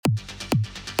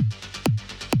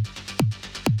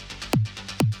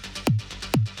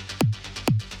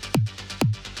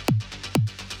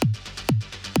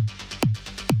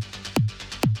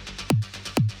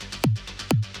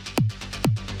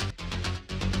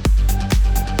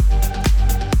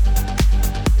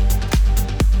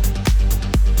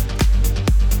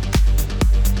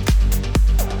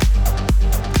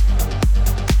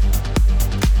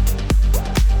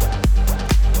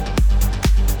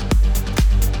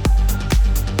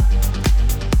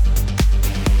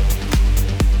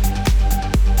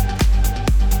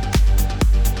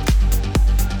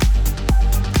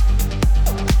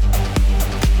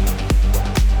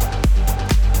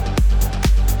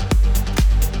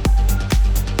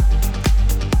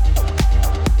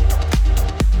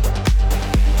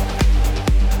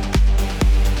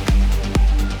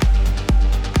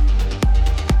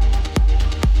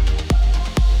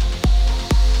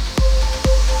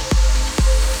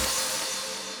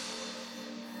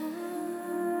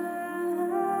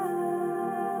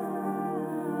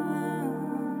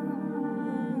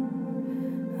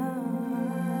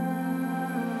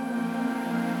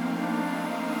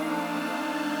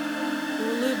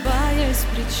без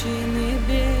причины,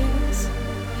 без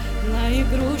на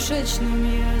игрушечном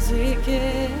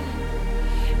языке.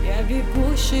 Я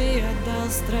бегущий отдал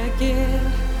строке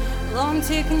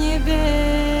ломтик небес.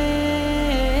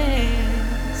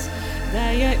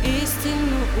 Да я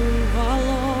истину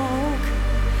уволок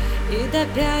и до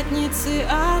пятницы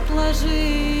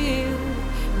отложил.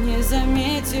 Не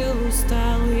заметил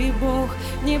усталый Бог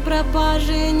ни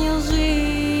пропажи, ни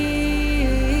лжи.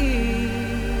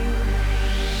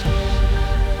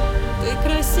 Ты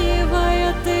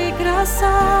красивая, ты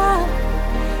краса,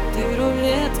 ты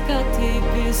рулетка, ты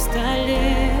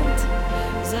пистолет.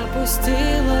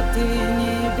 Запустила ты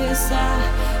небеса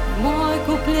в мой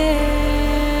куплет.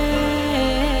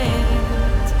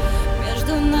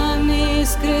 Между нами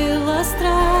искрила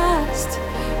страсть,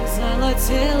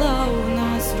 золотела у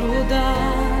нас руда.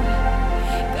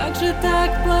 Как же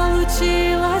так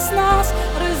получилось нас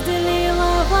разделить?